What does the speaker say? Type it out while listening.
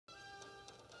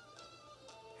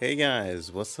Hey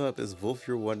guys, what's up? It's Wolf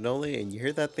your one and only, and you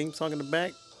hear that theme song in the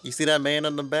back? You see that man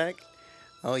on the back?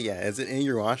 Oh yeah, it's an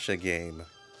Inuyasha game,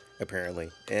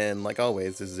 apparently. And like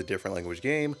always, this is a different language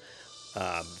game.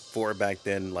 Before back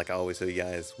then, like I always tell you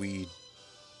guys,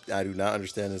 I do not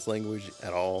understand this language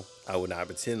at all. I would not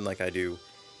pretend like I do,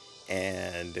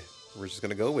 and we're just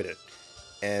gonna go with it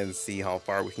and see how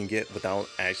far we can get without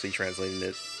actually translating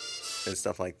it and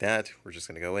stuff like that. We're just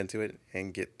gonna go into it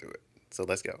and get through it. So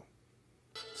let's go.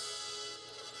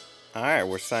 Alright,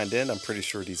 we're signed in. I'm pretty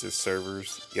sure these are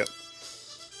servers. Yep.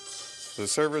 So the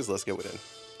servers, let's go with it.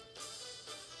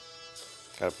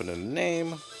 Gotta put in a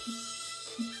name.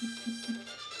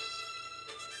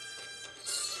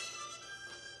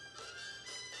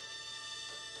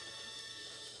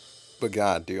 But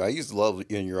God, dude, I used to love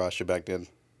Inuyasha back then.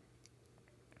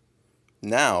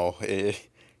 Now, yeah,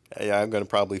 I'm gonna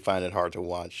probably find it hard to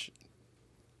watch.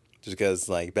 Just because,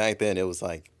 like, back then it was,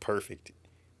 like, perfect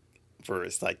for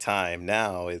its, like, time.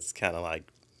 Now it's kind of like,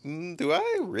 do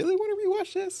I really want to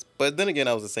rewatch this? But then again,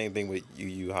 I was the same thing with Yu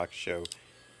Yu Hakusho.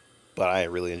 But I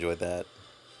really enjoyed that.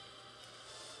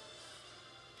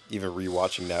 Even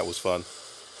rewatching that was fun.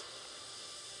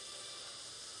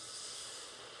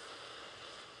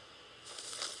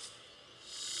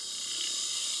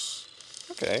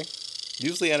 Okay.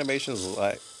 Usually animations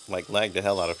like lag the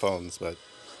hell out of phones, but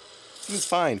seems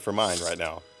fine for mine right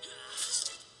now.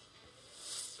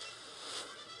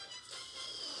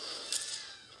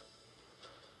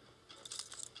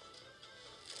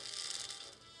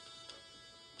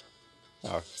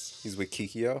 Oh, he's with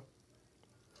Kikyo.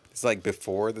 It's like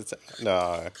before the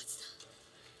no.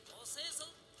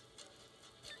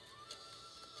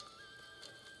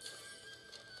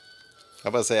 I'm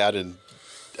about to say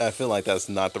I feel like that's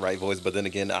not the right voice, but then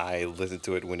again, I listened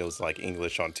to it when it was like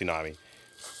English on Toonami,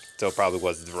 so it probably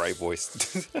was the right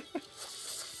voice.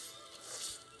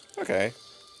 Okay.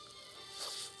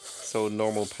 So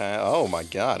normal path. Oh my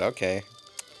God. Okay.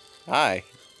 Hi.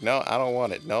 No, I don't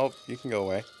want it. Nope. You can go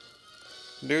away.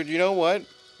 Dude, you know what?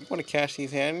 You want to cash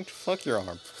these hands? Fuck your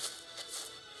arm.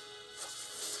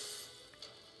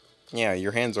 Yeah,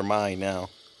 your hands are mine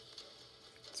now.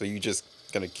 So you just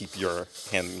gonna keep your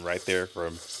hand right there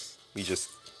from me just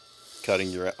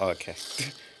cutting your... Okay.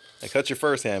 I cut your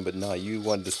first hand, but no, you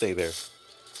wanted to stay there.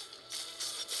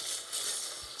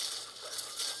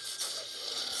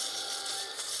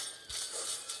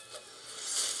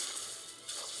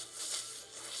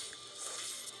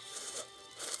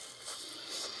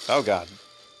 Oh God.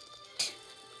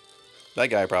 That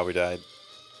guy probably died.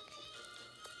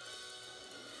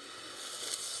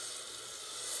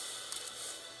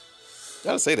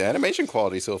 Gotta say, the animation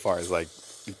quality so far is like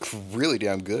really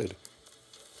damn good.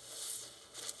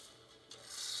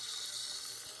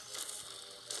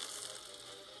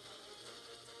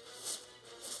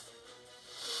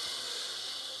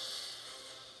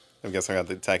 I guess I got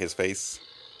to attack his face.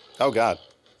 Oh God.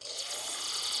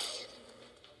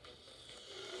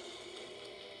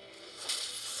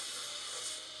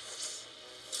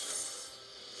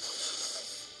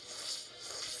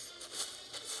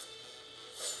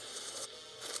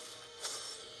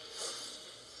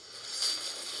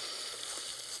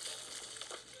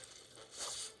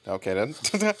 Okay then.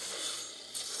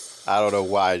 I don't know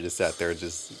why I just sat there and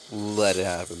just let it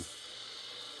happen.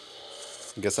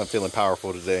 I guess I'm feeling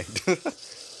powerful today.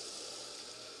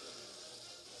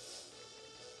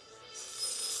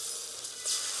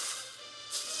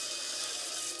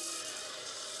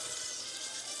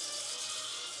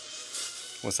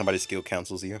 When somebody skill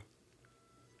cancels you.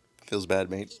 Feels bad,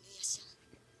 mate.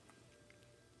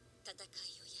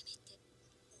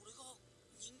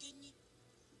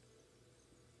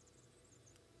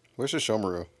 Where's your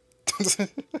Shomaru?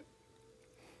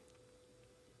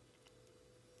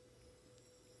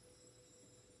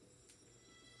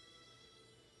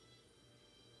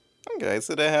 Okay,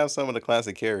 so they have some of the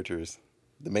classic characters.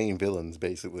 The main villains,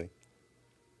 basically.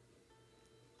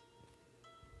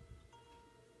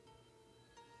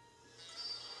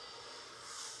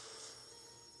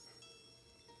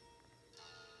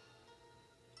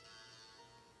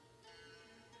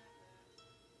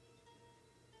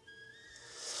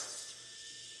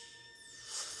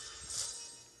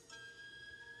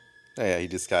 Oh yeah, he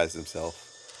disguised himself.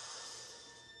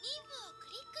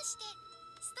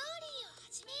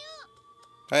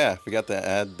 Oh yeah, I forgot to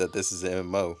add that this is an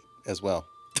MMO as well.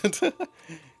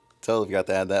 Totally forgot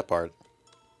to add that part.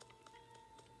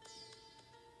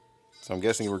 So I'm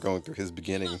guessing we're going through his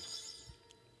beginning.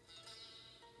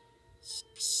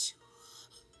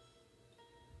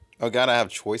 Oh God, I have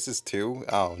choices too?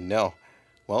 Oh no.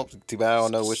 Well, too bad I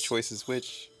don't know which choice is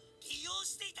which.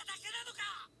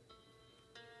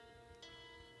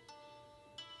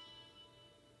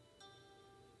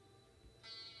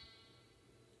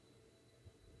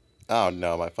 Oh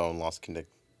no, my phone lost connect.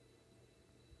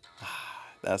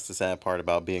 That's the sad part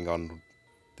about being on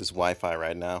this Wi-Fi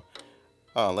right now.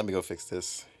 Oh, let me go fix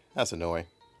this. That's annoying.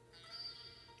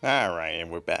 Alright, and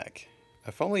we're back.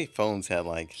 If only phones had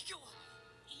like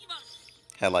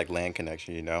LAN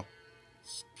connection, you know?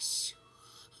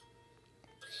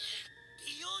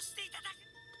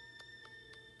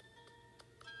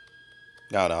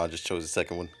 No, I just chose the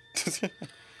second one.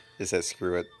 It says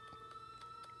screw it.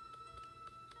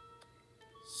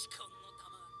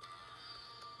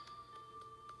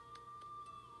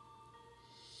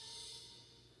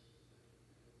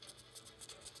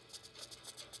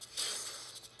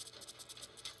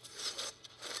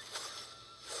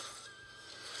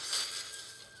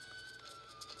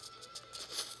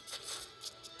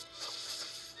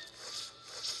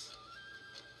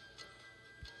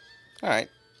 Alright.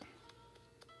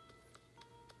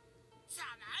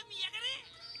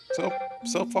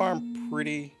 So far I'm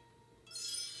pretty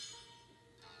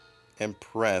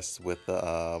impressed with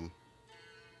the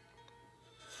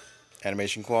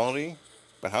animation quality,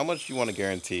 but how much do you want to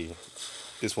guarantee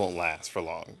this won't last for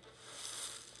long?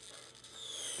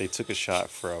 They took a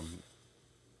shot from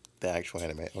the actual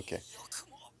anime. Okay.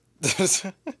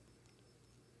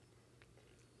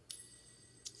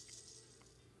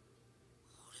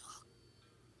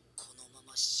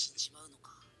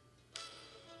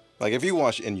 Like, if you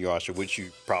watch Inuyasha, which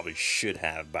you probably should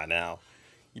have by now,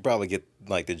 you probably get,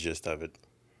 like, the gist of it.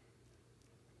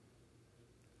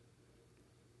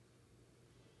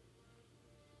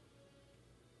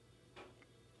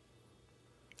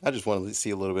 I just wanted to see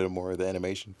a little bit more of the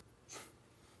animation.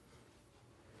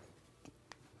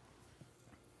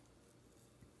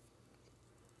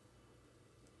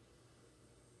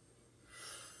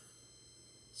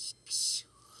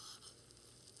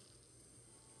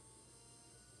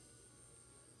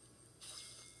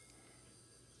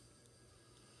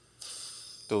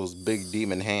 Those big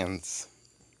demon hands.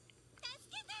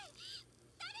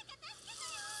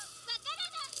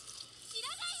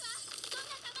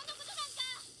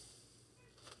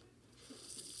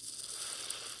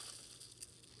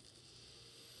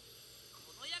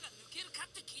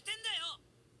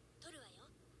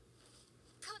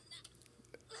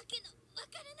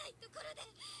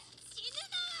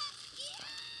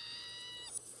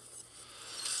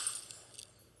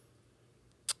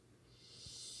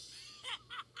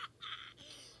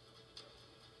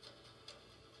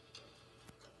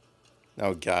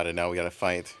 Oh god, and now we gotta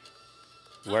fight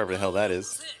wherever the hell that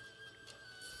is.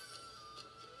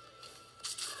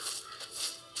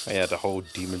 Oh yeah, the whole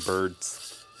demon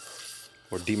birds.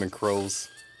 Or demon crows.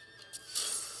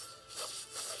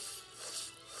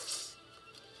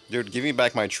 Dude, give me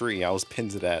back my tree. I was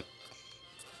pinned to that.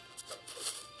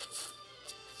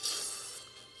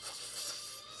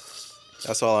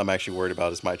 That's all I'm actually worried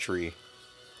about is my tree.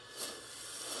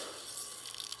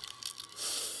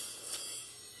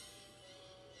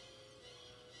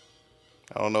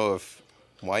 I don't know if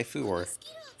waifu or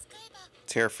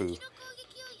tearfu,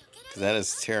 because that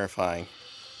is terrifying.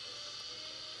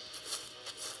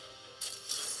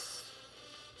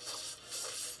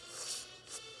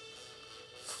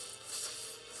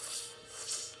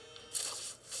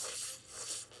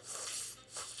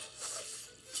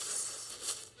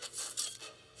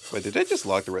 Wait, did they just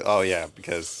lock the... Oh yeah,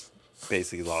 because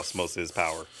basically lost most of his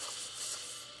power.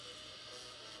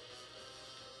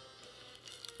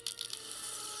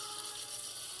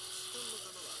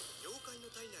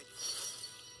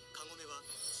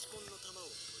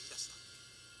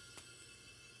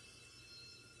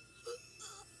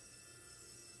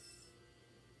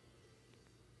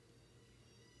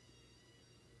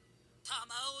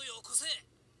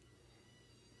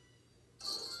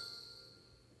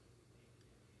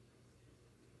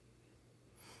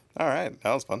 Alright,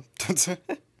 that was fun.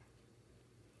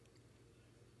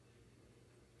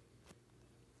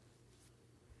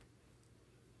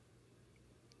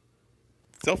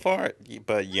 So far,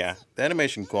 but yeah, the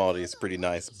animation quality is pretty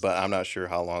nice, but I'm not sure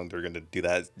how long they're gonna do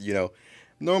that. You know,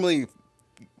 normally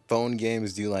phone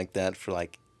games do like that for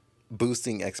like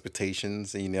boosting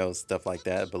expectations and, you know, stuff like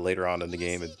that, but later on in the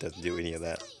game it doesn't do any of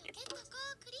that.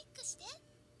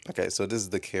 Okay, so this is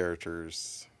the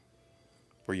characters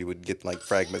where you would get like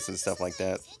fragments and stuff like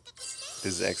that.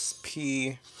 This is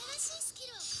XP.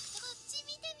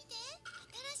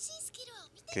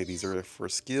 Okay, these are for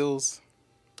skills.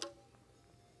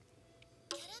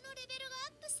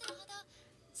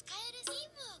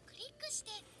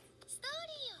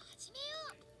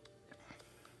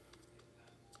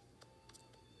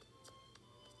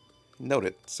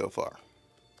 Noted so far.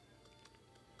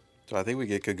 So I think we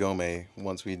get Kagome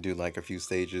once we do like a few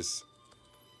stages.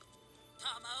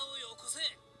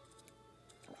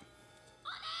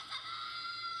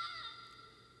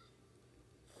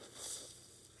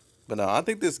 But no, I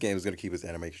think this game is going to keep its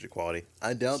animation quality.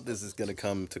 I doubt this is going to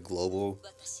come to global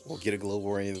or get a global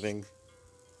or anything.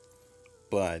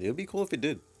 But it would be cool if it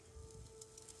did.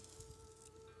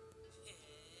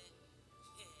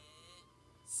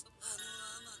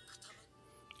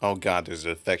 Oh god, there's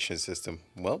an affection system.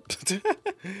 Well,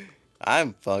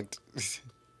 I'm fucked.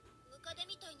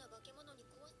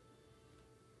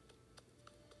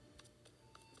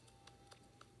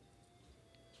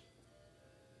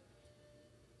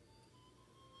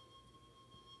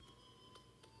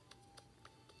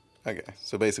 Okay,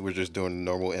 so basically we're just doing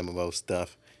normal MMO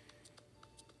stuff.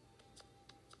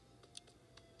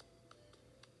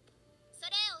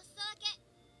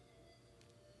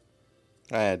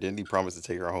 Didn't he promise to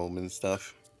take her home and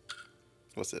stuff?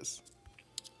 What's this?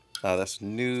 That's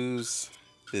news.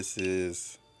 This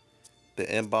is the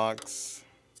inbox.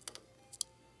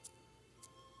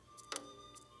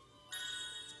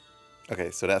 Okay,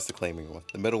 so that's the claiming one.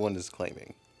 The middle one is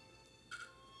claiming.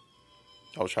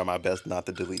 I'll try my best not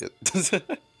to delete it.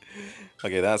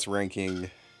 Okay, that's ranking.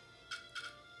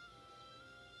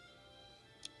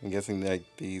 I'm guessing that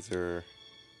these are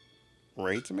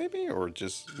raids maybe, or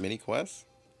just mini quests?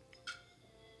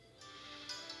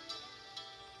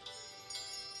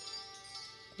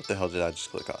 What the hell did I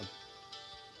just click on?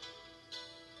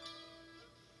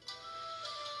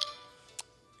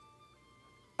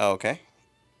 Oh, okay.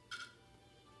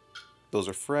 Those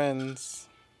are friends.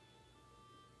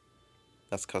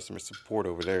 That's customer support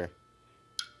over there.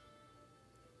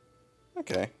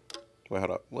 Okay. Wait,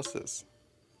 hold up. What's this?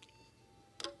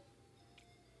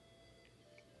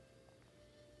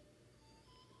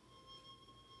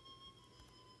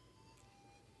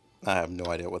 I have no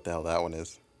idea what the hell that one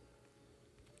is.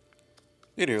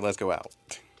 Either, let's go out.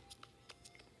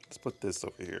 Let's put this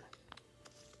over here.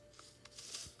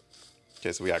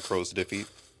 Okay, so we got crows to defeat.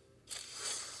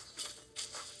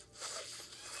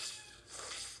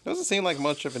 Doesn't seem like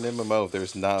much of an MMO if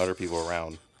there's not other people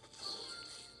around.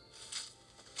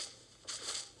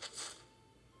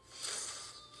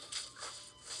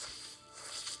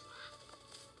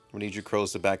 We need you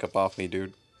crows to back up off me,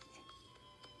 dude.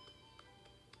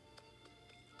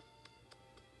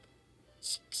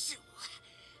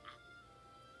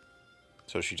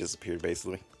 So she disappeared,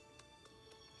 basically.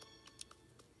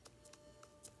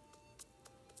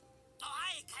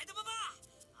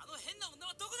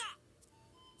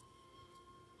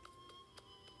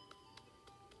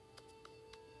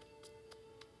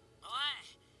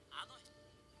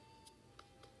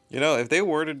 You know, if they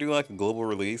were to do like a global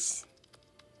release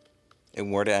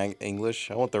and were to English,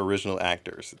 I want the original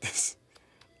actors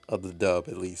of the dub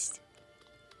at least.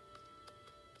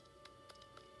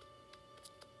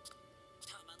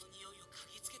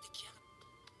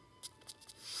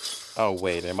 Oh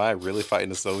wait, am I really fighting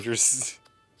the soldiers?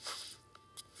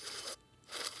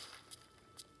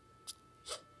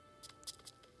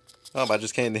 Oh, I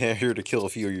just came here to kill a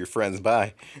few of your friends.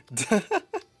 Bye.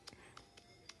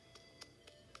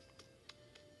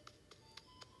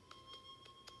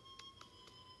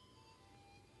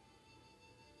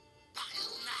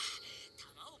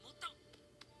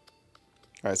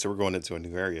 Alright, so we're going into a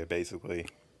new area, basically.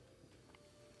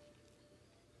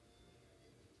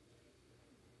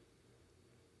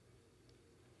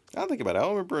 I don't think about it. I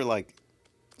don't remember, like,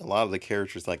 a lot of the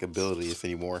characters' like abilities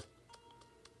anymore.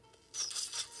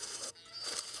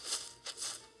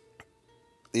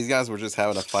 These guys were just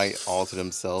having a fight all to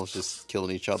themselves, just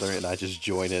killing each other, and I just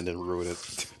joined in and ruined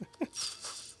it.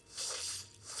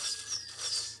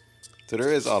 So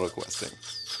there is auto questing,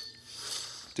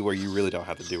 to where you really don't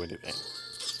have to do anything.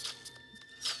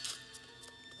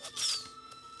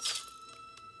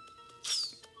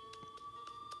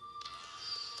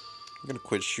 I'm gonna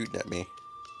quit shooting at me.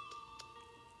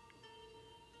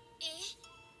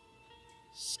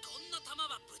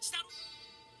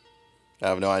 I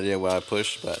have no idea what I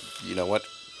pushed, but you know what?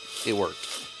 It worked.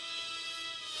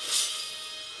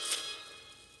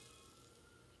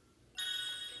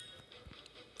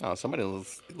 Oh,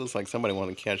 it looks like somebody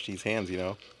wanted to catch these hands, you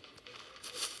know?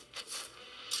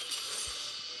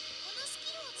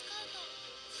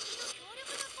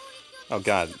 Oh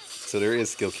god, so there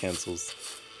is skill cancels.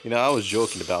 You know, I was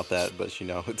joking about that, but you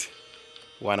know,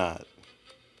 why not?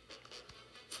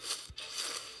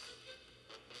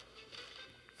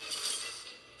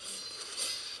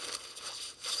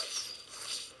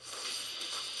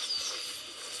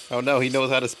 Oh no, he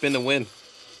knows how to spin to win.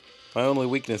 My only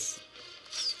weakness.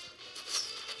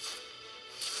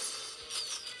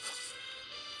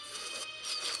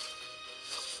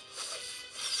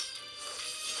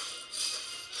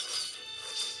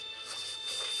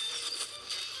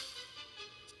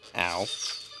 Ow.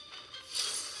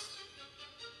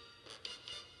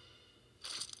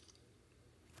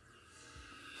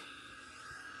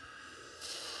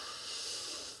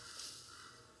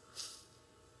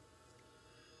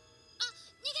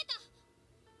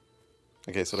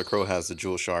 Okay, so the crow has the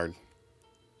jewel shard.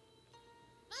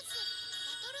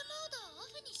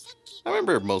 I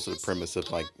remember most of the premise of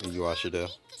like Inuyasha though.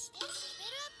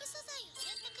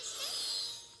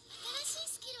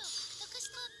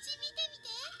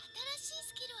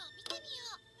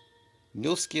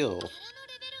 New skill.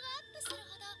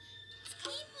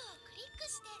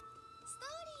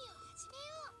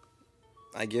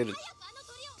 I get it.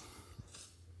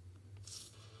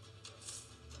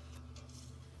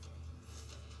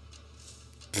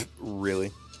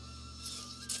 Really?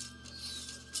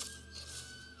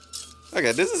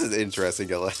 Okay, this is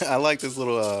interesting. I like this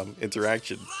little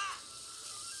interaction.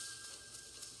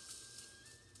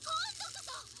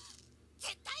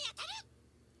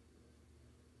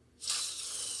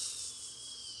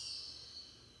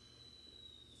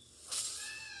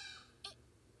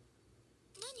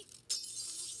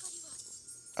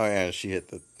 Oh yeah, she hit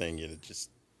the thing and it just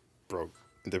broke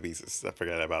into pieces. I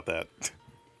forgot about that.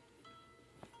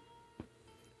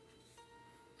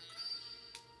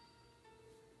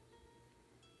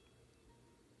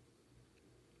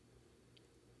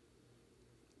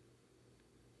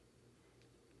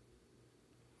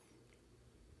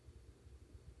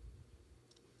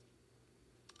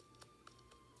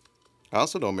 I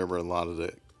also don't remember a lot of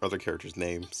the other characters'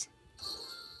 names.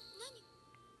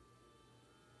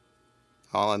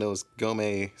 All I know is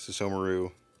Gome,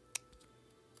 Susomaru.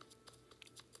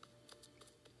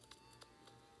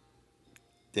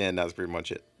 Yeah, and that's pretty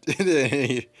much it.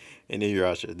 And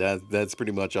Inuyasha. That's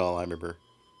pretty much all I remember.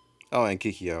 Oh, and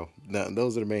Kikyo.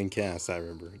 Those are the main casts I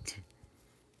remember.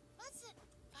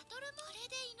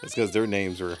 It's because their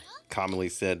names were commonly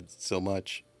said so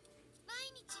much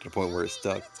to the point where it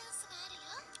stuck.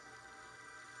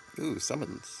 Ooh,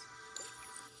 summons.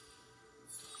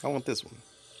 I want this one.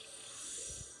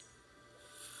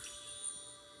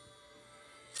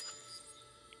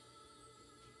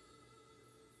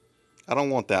 I don't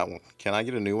want that one. Can I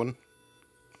get a new one?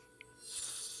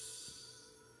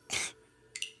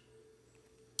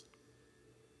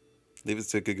 Leave it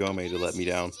to Kagome to let me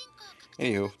down.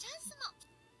 Anywho,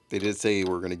 they did say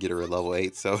we're going to get her at level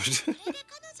 8, so...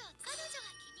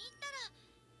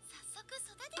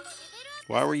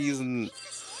 Why are we using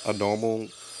a normal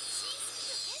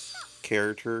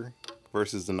character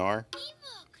versus the Nar?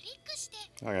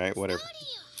 Alright, whatever.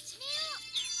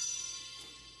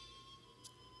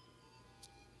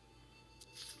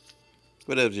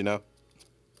 Whatever, you know.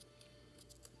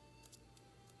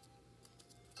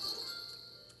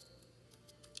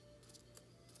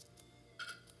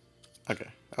 Okay,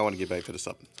 I want to get back to the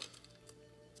something.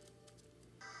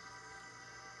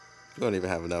 We don't even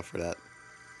have enough for that.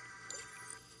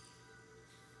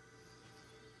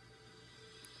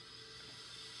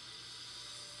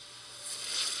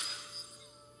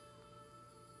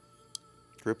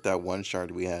 Rip that one shard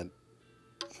we had.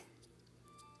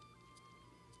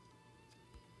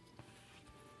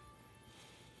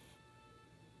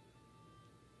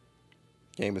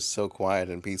 Game is so quiet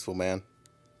and peaceful, man.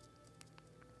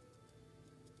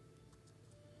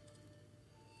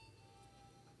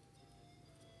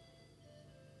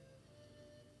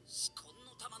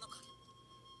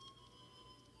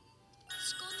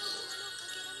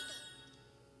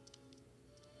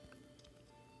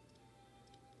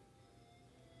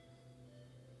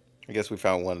 I guess we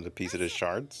found one of the piece of the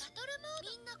shards.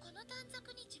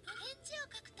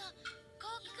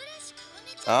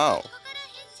 Oh.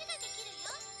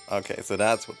 Okay, so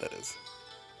that's what that is.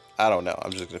 I don't know.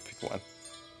 I'm just gonna pick one.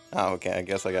 Oh, okay. I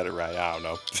guess I got it right. I don't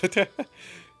know.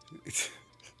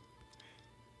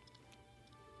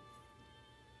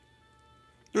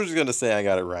 You're just gonna say I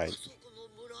got it right.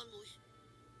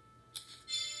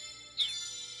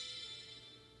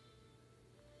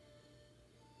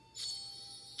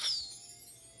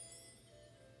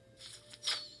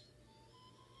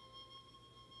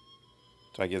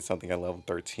 So I get something at level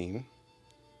 13.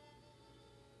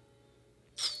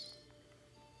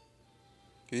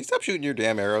 Can you stop shooting your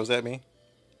damn arrows at me?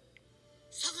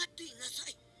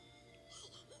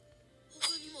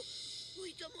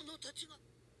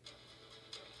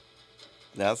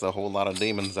 That's a whole lot of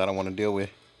demons I don't want to deal with.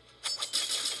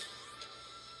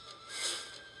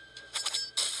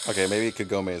 Okay, maybe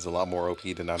Kagome is a lot more OP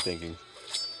than I'm thinking.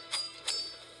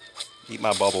 Eat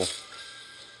my bubble.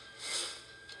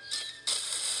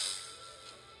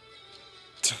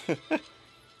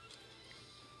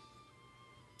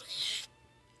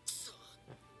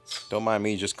 Don't mind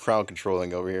me just crowd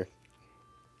controlling over here.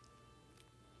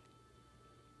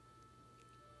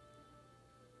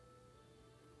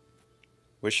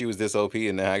 Wish she was this OP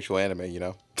in the actual anime, you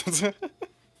know?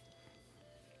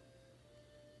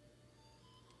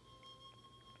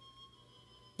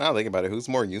 Now think about it, who's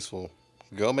more useful?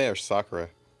 Gome or Sakura?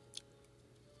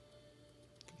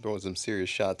 Throwing some serious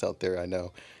shots out there, I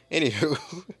know.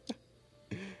 Anywho.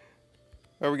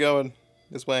 Where are we going?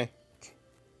 This way.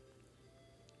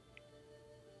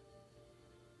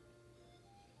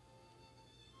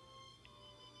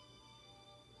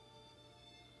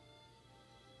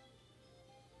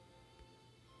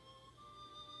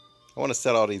 I want to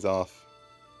set all these off.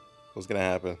 What's gonna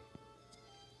happen?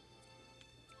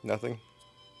 Nothing?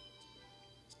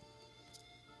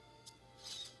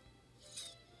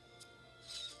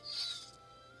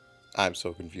 I'm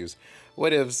so confused.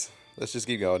 What ifs? Let's just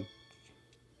keep going.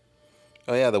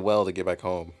 Oh yeah, the well to get back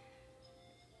home.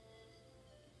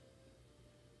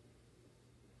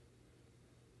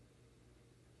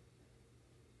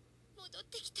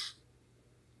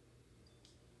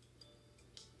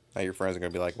 Now your friends are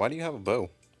gonna be like, why do you have a bow?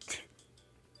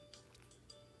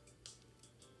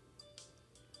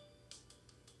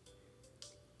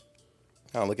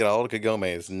 Oh, look at all the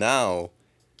Kagomes. Now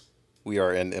we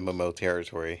are in MMO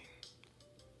territory.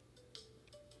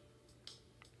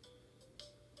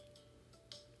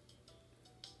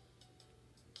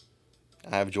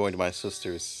 I have joined my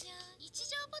sisters.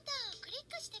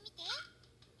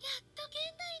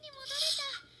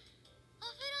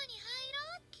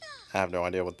 I have no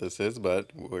idea what this is,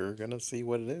 but we're gonna see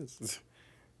what it is.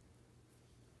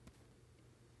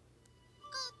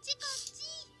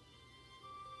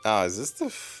 Oh, is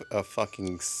this a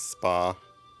fucking spa?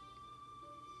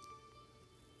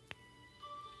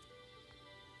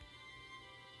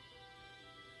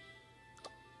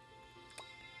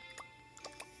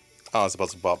 Oh, it's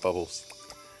supposed to pop bubbles.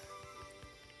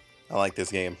 I like this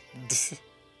game.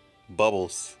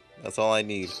 Bubbles. That's all I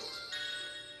need.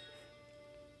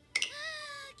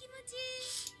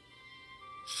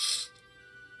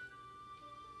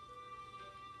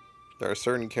 There are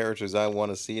certain characters I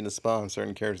want to see in the spa and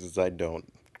certain characters I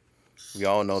don't. We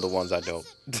all know the ones I don't.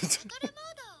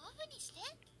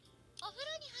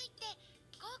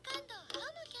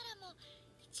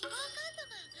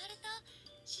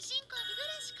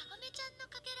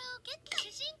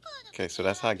 Okay, so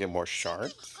that's how I get more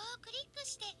shards.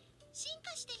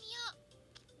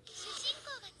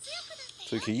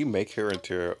 So can you make her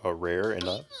into a rare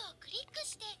enough?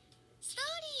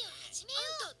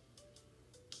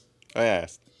 Oh yeah,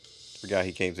 forgot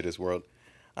he came to this world.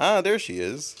 Ah, there she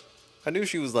is. I knew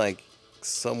she was like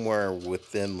somewhere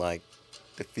within like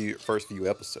the first few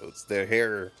episodes. The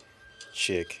hair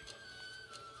chick.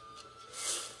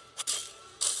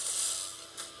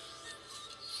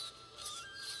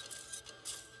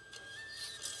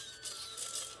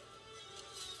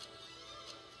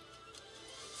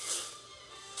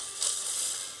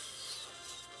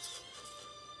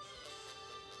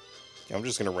 I'm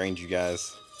just gonna range you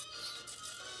guys.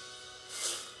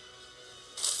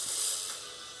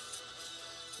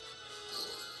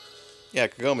 Yeah,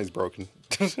 Kagome's broken.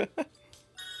 I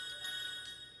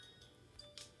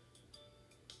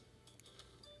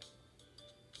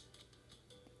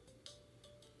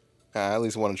at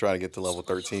least want to try to get to level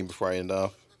 13 before I end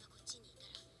off.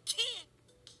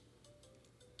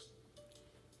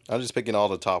 I'm just picking all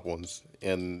the top ones,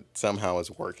 and somehow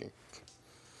it's working.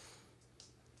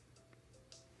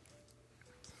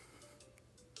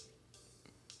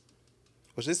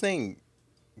 Was his name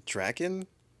Draken?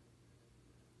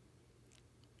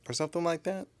 Or something like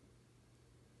that?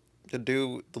 The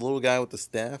dude, the little guy with the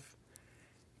staff?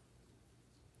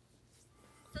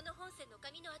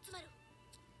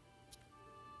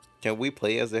 Can we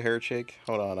play as the hair chick?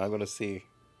 Hold on, I'm gonna see.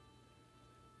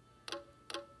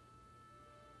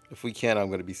 If we can, I'm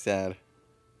gonna be sad.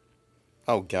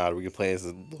 Oh god, we can play as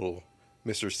a little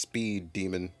Mr. Speed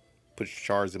demon. Put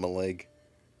shards in my leg.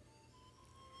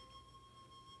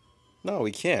 No,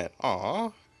 we can't.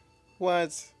 Aw.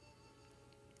 What?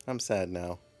 I'm sad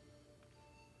now.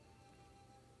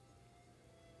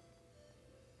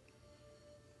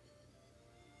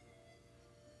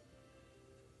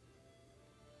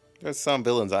 There's some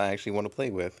villains I actually want to play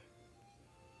with.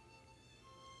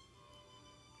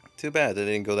 Too bad they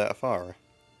didn't go that far.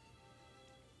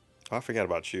 Oh, I forgot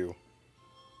about you.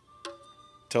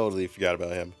 Totally forgot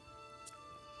about him.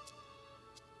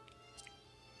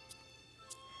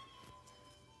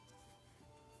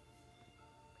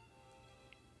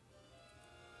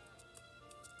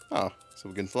 Oh, so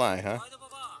we can fly, huh?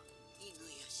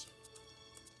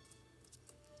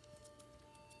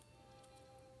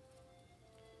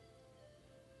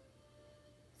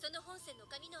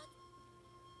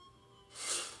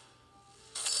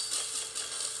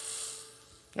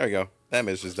 There we go. That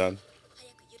mission's done.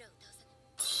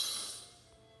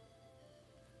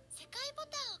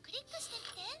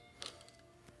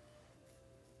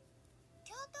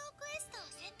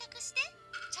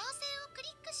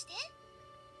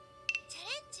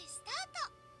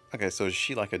 Okay, so is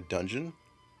she like a dungeon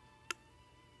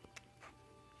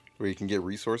where you can get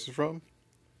resources from?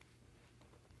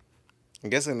 I'm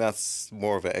guessing that's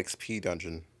more of an XP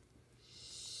dungeon.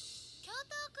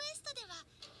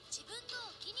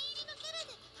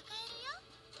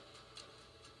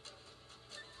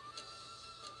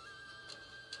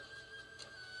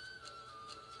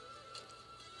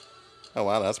 Oh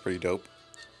wow, that's pretty dope.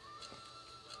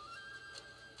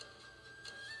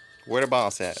 Where the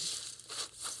boss at?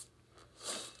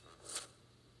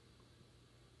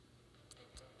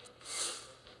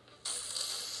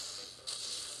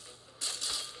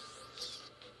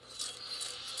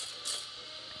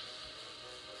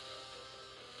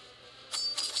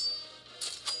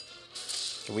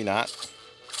 Can we not?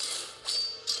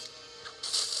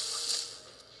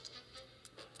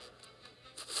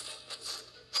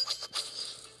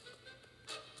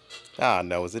 Ah,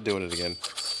 no, is it doing it again?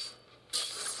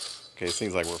 Okay, it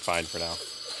seems like we're fine for now.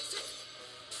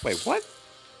 Wait, what?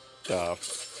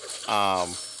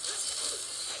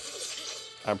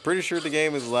 I'm pretty sure the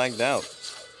game is lagged out.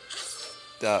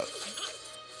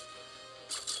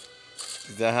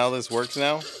 Is that how this works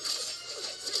now?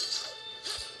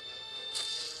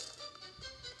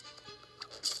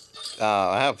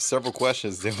 I have several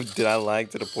questions. Did I lag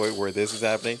to the point where this is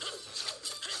happening?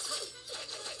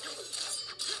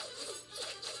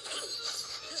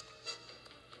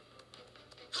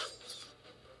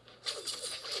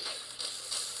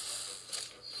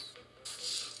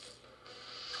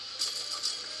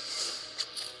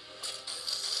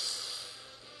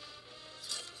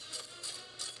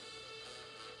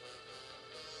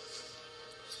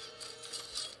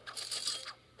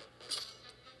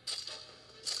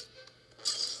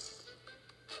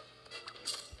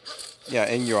 Yeah,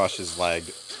 Inuyasha's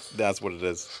lagged. That's what it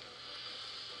is.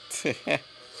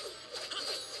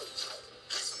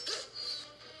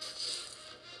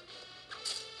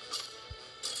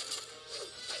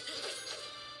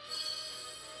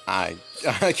 I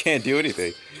can't do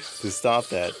anything to stop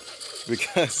that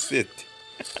because it.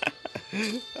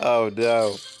 Oh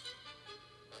no.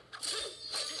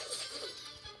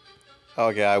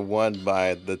 Okay, I won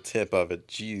by the tip of it.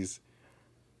 Jeez.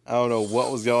 I don't know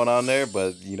what was going on there,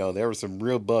 but you know, there were some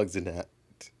real bugs in that.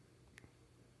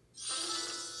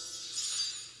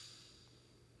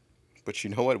 But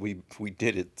you know what? We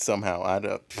did it somehow. I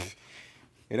don't.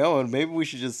 You know, and maybe we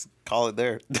should just call it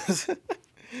there.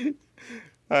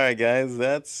 Alright guys,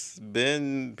 that's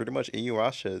been pretty much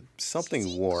Inuyasha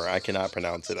something war. I cannot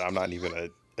pronounce it. I'm not even gonna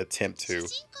attempt to.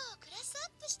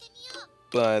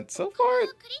 But so far,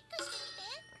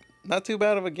 not too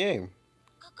bad of a game.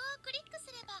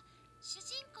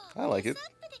 I like it.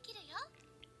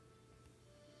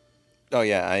 Oh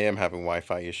yeah, I am having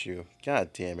Wi-Fi issue. God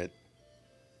damn it.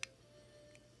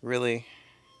 Really?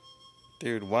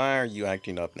 Dude, why are you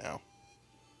acting up now?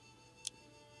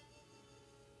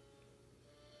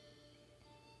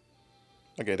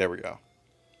 Okay, there we go.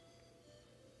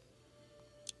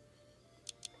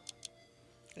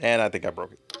 And I think I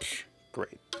broke it. Psh,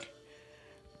 great.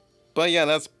 But yeah,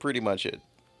 that's pretty much it.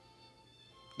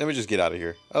 Let me just get out of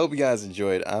here. I hope you guys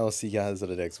enjoyed. I will see you guys in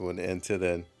the next one. Until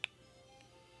then,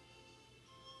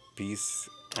 peace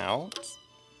out.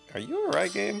 Are you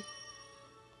alright, game?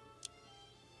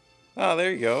 Oh,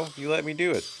 there you go. You let me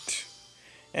do it.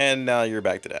 And now you're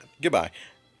back to that. Goodbye.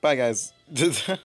 Bye, guys.